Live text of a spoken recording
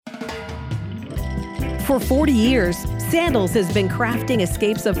For 40 years, Sandals has been crafting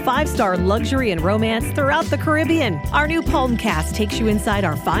escapes of 5-star luxury and romance throughout the Caribbean. Our new Palmcast takes you inside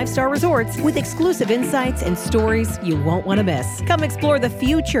our 5-star resorts with exclusive insights and stories you won't want to miss. Come explore the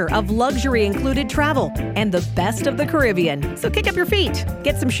future of luxury-included travel and the best of the Caribbean. So kick up your feet,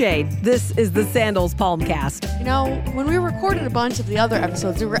 get some shade. This is the Sandals Palmcast. You know, when we recorded a bunch of the other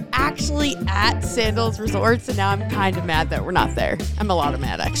episodes, we were actually at Sandals Resorts, and now I'm kind of mad that we're not there. I'm a lot of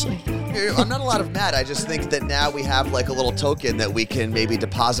mad, actually. I'm not a lot of mad. I just think that now we have like a little token that we can maybe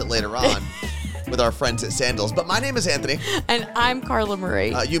deposit later on with our friends at Sandals. But my name is Anthony. And I'm Carla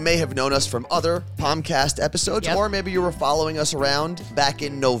Marie. You may have known us from other Palmcast episodes, or maybe you were following us around back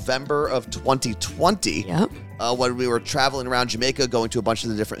in November of 2020 when we were traveling around Jamaica, going to a bunch of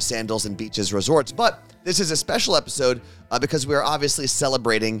the different Sandals and beaches resorts. But this is a special episode because we are obviously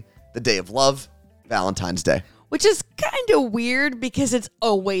celebrating the Day of Love, Valentine's Day. Which is kind of weird because it's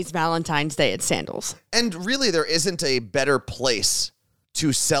always Valentine's Day at Sandals. And really, there isn't a better place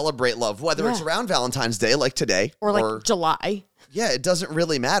to celebrate love, whether it's around Valentine's Day, like today. Or like July. Yeah, it doesn't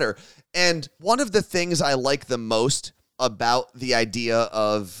really matter. And one of the things I like the most about the idea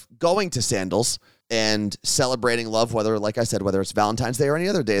of going to Sandals and celebrating love, whether, like I said, whether it's Valentine's Day or any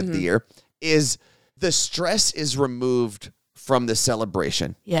other day of the year, is the stress is removed from the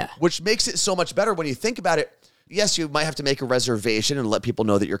celebration. Yeah. Which makes it so much better when you think about it. Yes, you might have to make a reservation and let people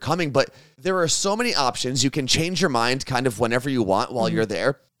know that you're coming, but there are so many options. You can change your mind kind of whenever you want while you're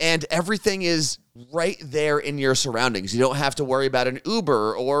there, and everything is right there in your surroundings. You don't have to worry about an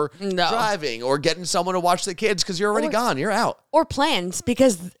Uber or driving or getting someone to watch the kids because you're already gone. You're out. Or plans,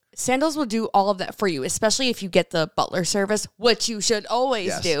 because Sandals will do all of that for you, especially if you get the butler service, which you should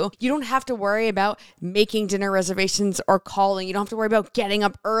always do. You don't have to worry about making dinner reservations or calling. You don't have to worry about getting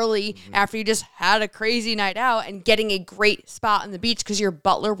up early after you just had a crazy night out and getting a great spot on the beach because your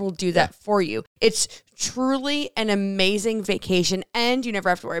butler will do that for you. It's truly an amazing vacation, and you never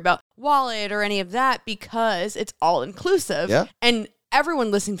have to worry about wallet or any of that because it's all inclusive. Yeah. And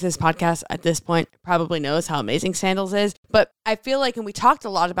everyone listening to this podcast at this point probably knows how amazing Sandals is, but I feel like, and we talked a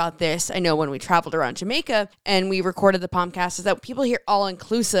lot about this, I know when we traveled around Jamaica and we recorded the Palmcast, is that people hear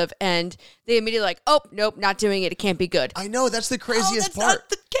all-inclusive and they immediately like, oh, nope, not doing it, it can't be good. I know, that's the craziest part. That's not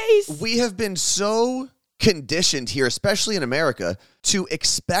the case. We have been so conditioned here, especially in America, to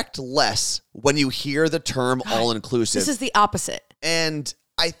expect less when you hear the term all-inclusive. This is the opposite. And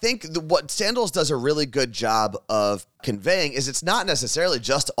I think what Sandals does a really good job of conveying is it's not necessarily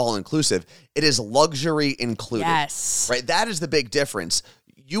just all-inclusive. It is luxury included. Yes. Right? That is the big difference.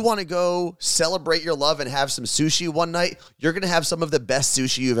 You want to go celebrate your love and have some sushi one night, you're going to have some of the best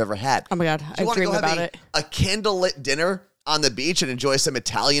sushi you've ever had. Oh my God, I dream about it. A candlelit dinner on the beach and enjoy some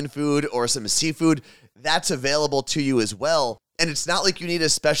Italian food or some seafood, that's available to you as well. And it's not like you need a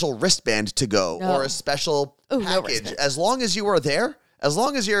special wristband to go or a special package. As long as you are there, as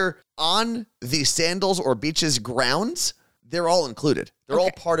long as you're on the Sandals or beaches grounds, they're all included. They're all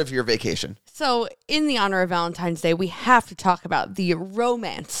part of your vacation. So in the honor of Valentine's Day, we have to talk about the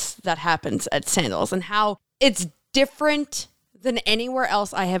romance that happens at Sandals and how it's different than anywhere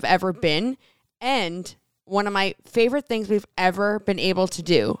else I have ever been. And one of my favorite things we've ever been able to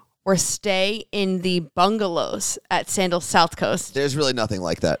do or stay in the bungalows at Sandals South Coast. There's really nothing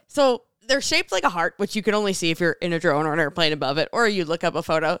like that. So they're shaped like a heart, which you can only see if you're in a drone or an airplane above it, or you look up a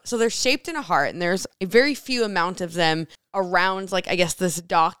photo. So they're shaped in a heart, and there's a very few amount of them around, like, I guess, this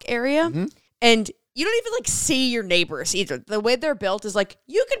dock area. And you don't even, like, see your neighbors either. The way they're built is, like,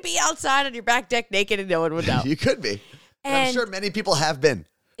 you could be outside on your back deck naked and no one would know. You could be. And I'm sure many people have been.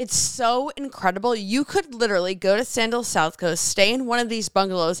 It's so incredible. You could literally go to Sandals South Coast, stay in one of these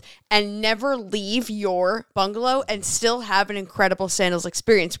bungalows, and never leave your bungalow and still have an incredible Sandals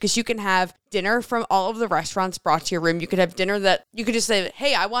experience because you can have dinner from all of the restaurants brought to your room. You could have dinner that you could just say,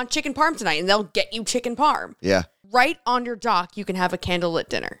 hey, I want chicken parm tonight, and they'll get you chicken parm. Yeah. Right on your dock, you can have a candlelit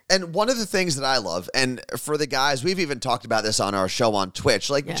dinner. And one of the things that I love, and for the guys, we've even talked about this on our show on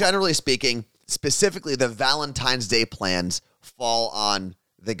Twitch, like generally speaking, specifically the Valentine's Day plans fall on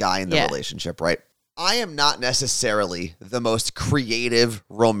the guy in the relationship, right? I am not necessarily the most creative,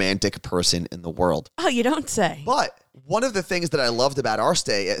 romantic person in the world. Oh, you don't say. But one of the things that I loved about our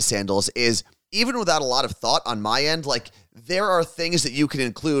stay at Sandals is even without a lot of thought on my end, like there are things that you can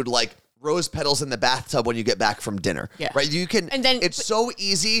include, like rose petals in the bathtub when you get back from dinner, right? You can, and then it's so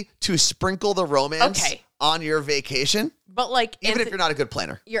easy to sprinkle the romance on your vacation. But like, even if you're not a good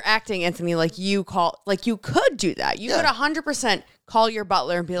planner, you're acting, Anthony, like you could do that. You could 100% call your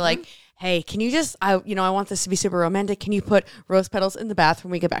butler and be like, hey, can you just, I want this to be super romantic. Can you put rose petals in the bath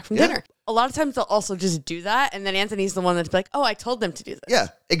when we get back from dinner? a lot of times they'll also just do that. And then Anthony's the one that's like, oh, I told them to do this. Yeah,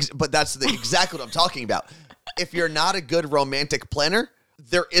 but that's exactly what I'm talking about. If you're not a good romantic planner,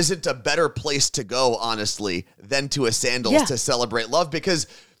 there isn't a better place to go, honestly, than to a Sandals to celebrate love. Because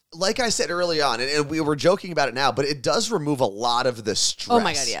like I said early on, and we were joking about it now, but it does remove a lot of the stress. Oh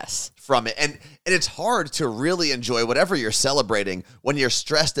my God, yes. From it. And it's hard to really enjoy whatever you're celebrating when you're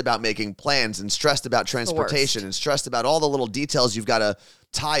stressed about making plans and stressed about transportation and stressed about all the little details you've got to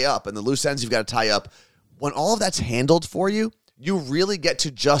tie up and the loose ends you've got to tie up. When all of that's handled for you, you really get to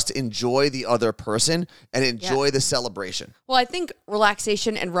just enjoy the other person and enjoy the celebration. Well, I think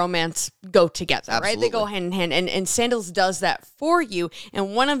relaxation and romance go together, Absolutely. right? They go hand in hand. And Sandals does that for you.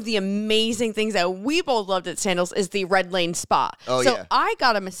 And one of the amazing things that we both loved at Sandals is the Red Lane Spa. Oh, so yeah. I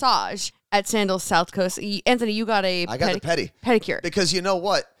got a massage at Sandals South Coast. Anthony, you got I got the pedicure. Because you know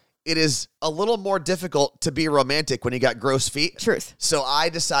what? It is a little more difficult to be romantic when you got gross feet. Truth. So I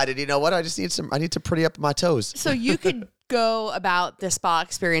decided, you know what? I need to pretty up my toes. So you could go about the spa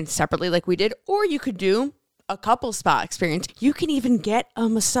experience separately like we did, or you could do a couple spa experience. You can even get a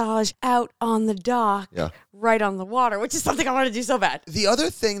massage out on the dock, right on the water, which is something I want to do so bad. The other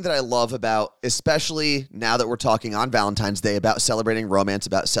thing that I love about, especially now that we're talking on Valentine's Day about celebrating romance,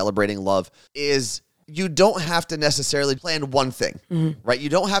 about celebrating love, is you don't have to necessarily plan one thing, right? You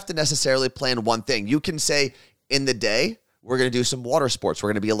don't have to necessarily plan one thing. You can say in the day, we're going to do some water sports. We're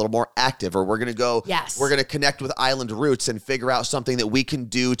going to be a little more active, or we're going to go, we're going to connect with Island Roots and figure out something that we can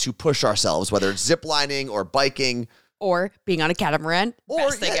do to push ourselves, whether it's ziplining or biking. Or being on a catamaran.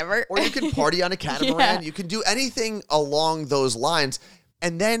 Best thing ever. Or you can party on a catamaran. You can do anything along those lines.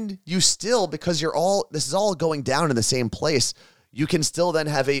 And then you still, because this is all going down in the same place, you can still then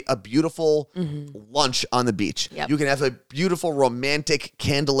have a beautiful lunch on the beach. Yep. You can have a beautiful romantic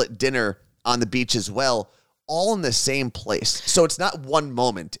candlelit dinner on the beach as well, all in the same place. So it's not one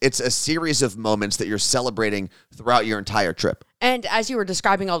moment. It's a series of moments that you're celebrating throughout your entire trip. And as you were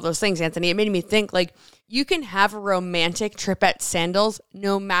describing all those things, Anthony, it made me think like you can have a romantic trip at Sandals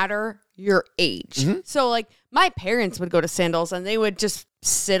no matter your age. So like my parents would go to Sandals and they would just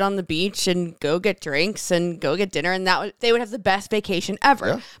sit on the beach and go get drinks and go get dinner, and they would have the best vacation ever.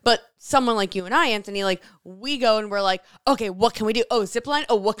 Yeah. But someone like you and I, Anthony, like we go and we're like, okay, what can we do? Oh, zip line.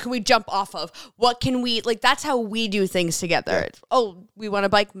 Oh, what can we jump off of? What can we, like, that's how we do things together. Yeah. Oh, we want to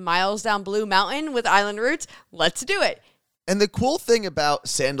bike miles down Blue Mountain with Island Roots. Let's do it. And the cool thing about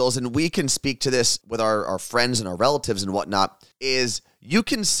Sandals, and we can speak to this with our friends and our relatives and whatnot, is you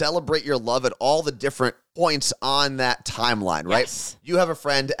can celebrate your love at all the different points on that timeline, right? Yes. You have a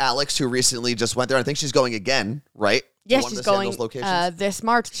friend, Alex, who recently just went there. I think she's going again, right? Yeah, she's going this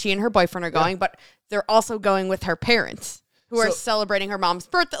March. She and her boyfriend are going, but they're also going with her parents, who are celebrating her mom's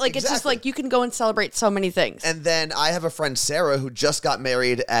birthday. Like, It's just like you can go and celebrate so many things. And then I have a friend, Sarah, who just got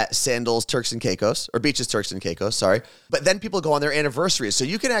married at Sandals Turks and Caicos, or Beaches Turks and Caicos, sorry. But then people go on their anniversaries. So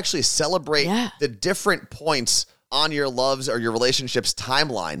you can actually celebrate the different points on your love's or your relationship's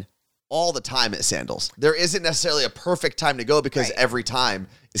timeline all the time at Sandals. There isn't necessarily a perfect time to go because every time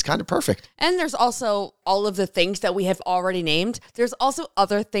is kind of perfect. And there's also all of the things that we have already named. There's also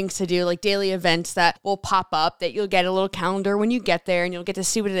other things to do, like daily events that will pop up that you'll get a little calendar when you get there and you'll get to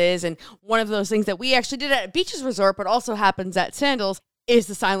see what it is. And one of those things that we actually did at Beaches Resort, but also happens at Sandals, is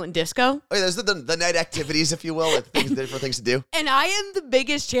the silent disco. Oh, yeah, there's the night activities, if you will, like different things to do. And I am the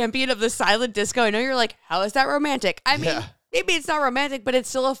biggest champion of the silent disco. I know you're like, how is that romantic? I mean, maybe it's not romantic, but it's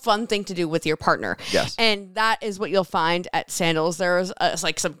still a fun thing to do with your partner. Yes. And that is what you'll find at Sandals. There's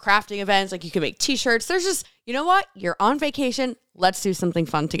like some crafting events, like you can make t-shirts. There's just, you know what? You're on vacation. Let's do something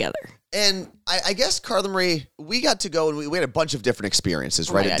fun together. And I guess, Carla Marie, we got to go and we had a bunch of different experiences,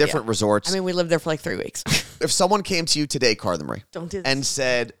 right? At different resorts. I mean, we lived there for like 3 weeks. If someone came to you today, Carla Marie, don't do this, and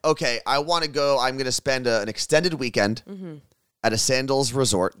said, okay, I want to go, I'm going to spend an extended weekend at a Sandals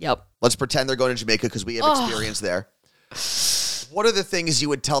resort. Yep. Let's pretend they're going to Jamaica because we have experience there. What are the things you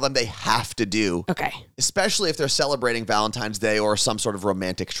would tell them they have to do? Okay. Especially if they're celebrating Valentine's Day or some sort of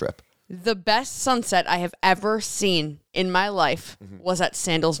romantic trip. The best sunset I have ever seen in my life was at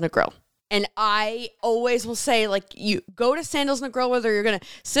Sandals Negril. And I always will say, like, you go to Sandals Negril, whether you're going to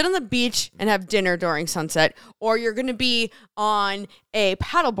sit on the beach and have dinner during sunset, or you're going to be on a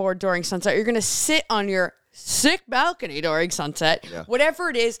paddleboard during sunset, you're going to sit on your sick balcony during sunset. Yeah. Whatever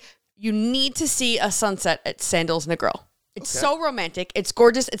it is, you need to see a sunset at Sandals Negril. It's so romantic. It's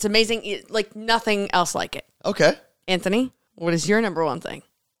gorgeous. It's amazing. Like nothing else like it. Okay. Anthony, what is your number one thing?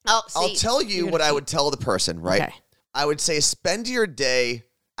 I'll tell you what I would tell the person, right? Okay. I would say spend your day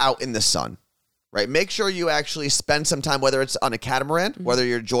out in the sun, right? Make sure you actually spend some time, whether it's on a catamaran, whether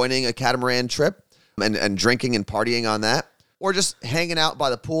you're joining a catamaran trip and drinking and partying on that, or just hanging out by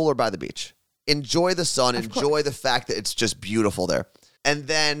the pool or by the beach. Enjoy the sun. Enjoy the fact that it's just beautiful there. And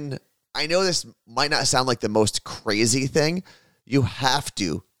then I know this might not sound like the most crazy thing. You have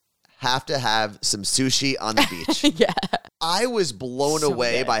to have some sushi on the beach. Yeah. I was blown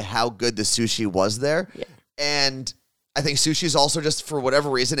away by how good the sushi was there. Yeah. And I think sushi is also just, for whatever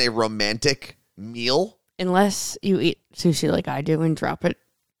reason, a romantic meal. Unless you eat sushi like I do and drop it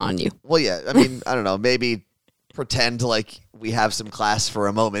on you. Well, yeah. I mean, I don't know. Maybe pretend like we have some class for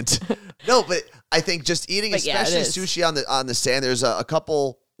a moment. No, but I think just eating, especially sushi on the sand, there's a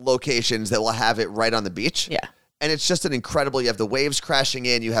couple locations that will have it right on the beach. Yeah. And it's just you have the waves crashing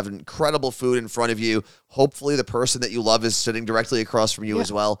in, you have incredible food in front of you. Hopefully the person that you love is sitting directly across from you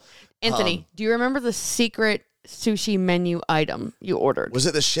as well. Anthony, do you remember the secret sushi menu item you ordered? Was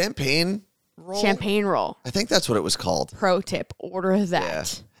it the champagne roll? Champagne roll. I think that's what it was called. Pro tip, order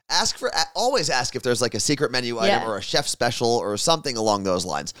that. Yeah. Always ask if there's like a secret menu item or a chef special or something along those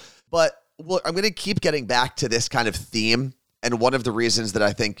lines. But I'm going to keep getting back to this kind of theme. And one of the reasons that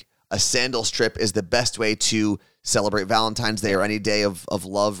I think a sandals trip is the best way to celebrate Valentine's Day or any day of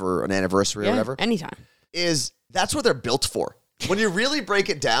love or an anniversary or whatever. Anytime. Is that's what they're built for. When you really break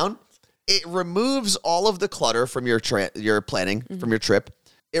it down, it removes all of the clutter from your planning, from your trip.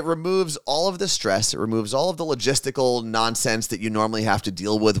 It removes all of the stress. It removes all of the logistical nonsense that you normally have to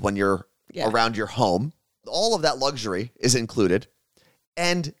deal with when you're around your home. All of that luxury is included.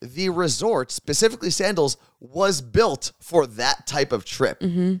 And the resort, specifically Sandals, was built for that type of trip.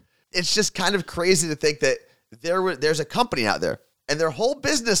 Mm-hmm. It's just kind of crazy to think that there's a company out there and their whole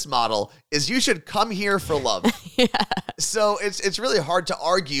business model is you should come here for love. So it's really hard to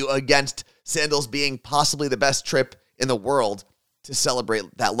argue against Sandals being possibly the best trip in the world to celebrate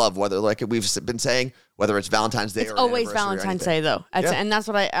that love, whether, like we've been saying, whether it's Valentine's Day or always Valentine's Day, though. And that's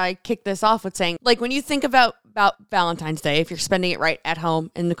what I kicked this off with saying. Like, when you think about Valentine's Day, if you're spending it right at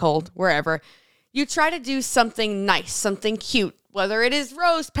home, in the cold, wherever, you try to do something nice, something cute, whether it is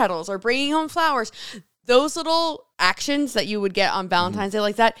rose petals or bringing home flowers. Those little actions that you would get on Valentine's Day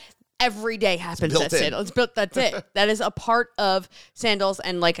like that, every day happens at Sandals. It's built. That's it. That is a part of Sandals.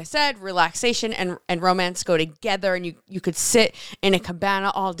 And like I said, relaxation and romance go together. And you could sit in a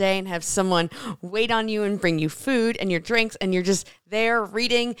cabana all day and have someone wait on you and bring you food and your drinks, and you're just there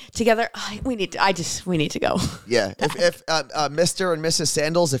reading together. We need to go. Yeah. If Mr. and Mrs.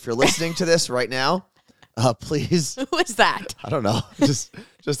 Sandals, if you're listening to this right now, please. Who is that? I don't know.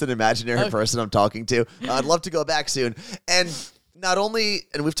 Just an imaginary person I'm talking to. I'd love to go back soon. And not only,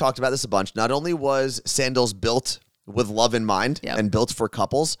 and we've talked about this a bunch, not only was Sandals built with love in mind and built for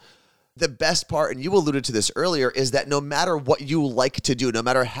couples, the best part, and you alluded to this earlier, is that no matter what you like to do, no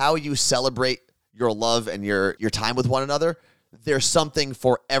matter how you celebrate your love and your time with one another, there's something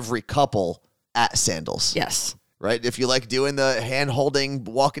for every couple at Sandals. Yes. Right? If you like doing the hand-holding,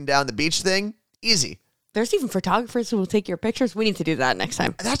 walking down the beach thing, easy. There's even photographers who will take your pictures. We need to do that next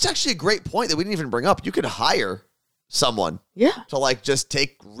time. And that's actually a great point that we didn't even bring up. You could hire someone to like just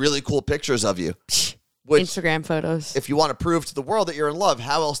take really cool pictures of you. Which, Instagram photos. If you want to prove to the world that you're in love,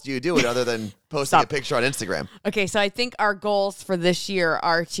 how else do you do it other than posting a picture on Instagram? Okay, so I think our goals for this year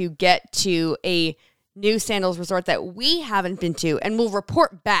are to get to a new Sandals resort that we haven't been to, and we'll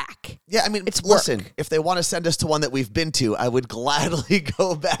report back. Yeah, I mean, listen, if they want to send us to one that we've been to, I would gladly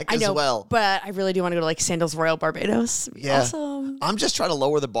go back as well. But I really do want to go to like Sandals Royal Barbados. Yeah. Awesome. I'm just trying to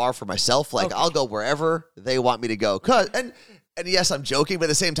lower the bar for myself. Like, I'll go wherever they want me to go. And yes, I'm joking, but at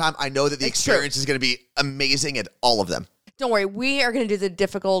the same time, I know that the experience is going to be amazing at all of them. Don't worry, we are going to do the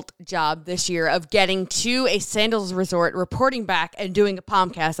difficult job this year of getting to a Sandals resort, reporting back, and doing a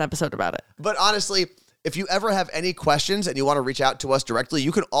Palmcast episode about it. But honestly, if you ever have any questions and you want to reach out to us directly,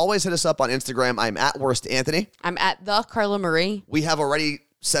 you can always hit us up on Instagram. I'm at Worst Anthony. I'm at the Carla Marie. We have already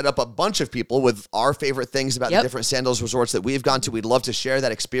set up a bunch of people with our favorite things about the different Sandals resorts that we've gone to. We'd love to share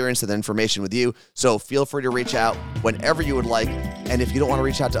that experience and that information with you. So feel free to reach out whenever you would like. And if you don't want to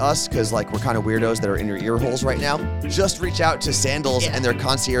reach out to us, because like we're kind of weirdos that are in your ear holes right now, just reach out to Sandals and their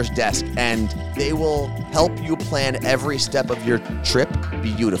concierge desk, and they will help you plan every step of your trip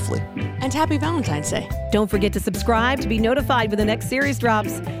beautifully. And happy Valentine's Day. Don't forget to subscribe to be notified when the next series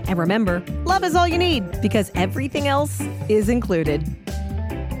drops. And remember, love is all you need, because everything else is included.